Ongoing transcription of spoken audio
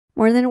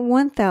More than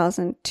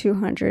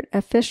 1,200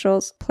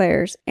 officials,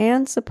 players,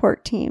 and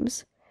support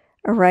teams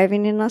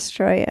arriving in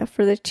Australia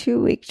for the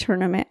 2-week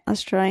tournament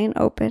Australian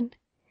Open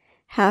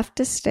have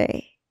to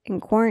stay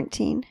in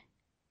quarantine.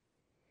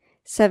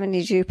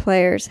 72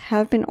 players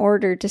have been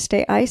ordered to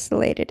stay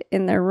isolated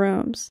in their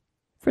rooms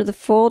for the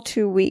full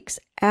 2 weeks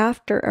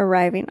after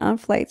arriving on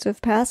flights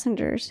with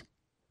passengers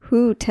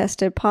who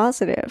tested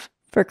positive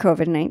for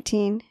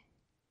COVID-19.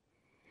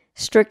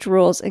 Strict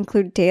rules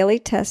include daily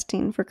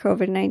testing for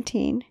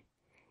COVID-19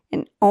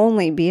 and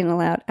only being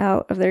allowed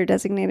out of their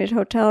designated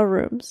hotel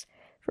rooms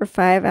for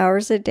 5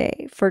 hours a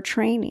day for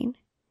training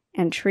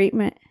and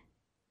treatment.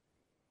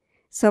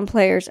 Some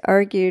players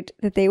argued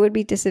that they would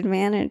be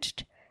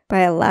disadvantaged by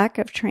a lack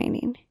of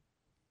training,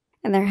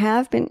 and there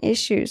have been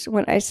issues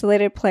when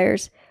isolated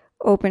players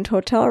opened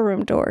hotel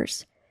room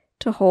doors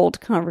to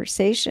hold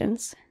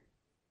conversations.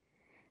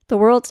 The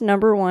world's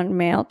 #1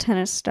 male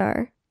tennis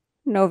star,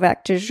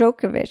 Novak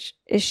Djokovic,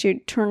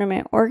 issued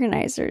tournament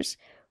organizers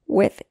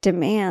with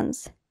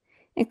demands,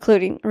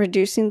 including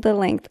reducing the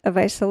length of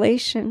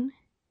isolation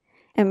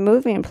and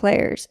moving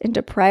players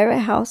into private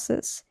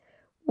houses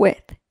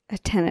with a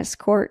tennis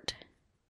court.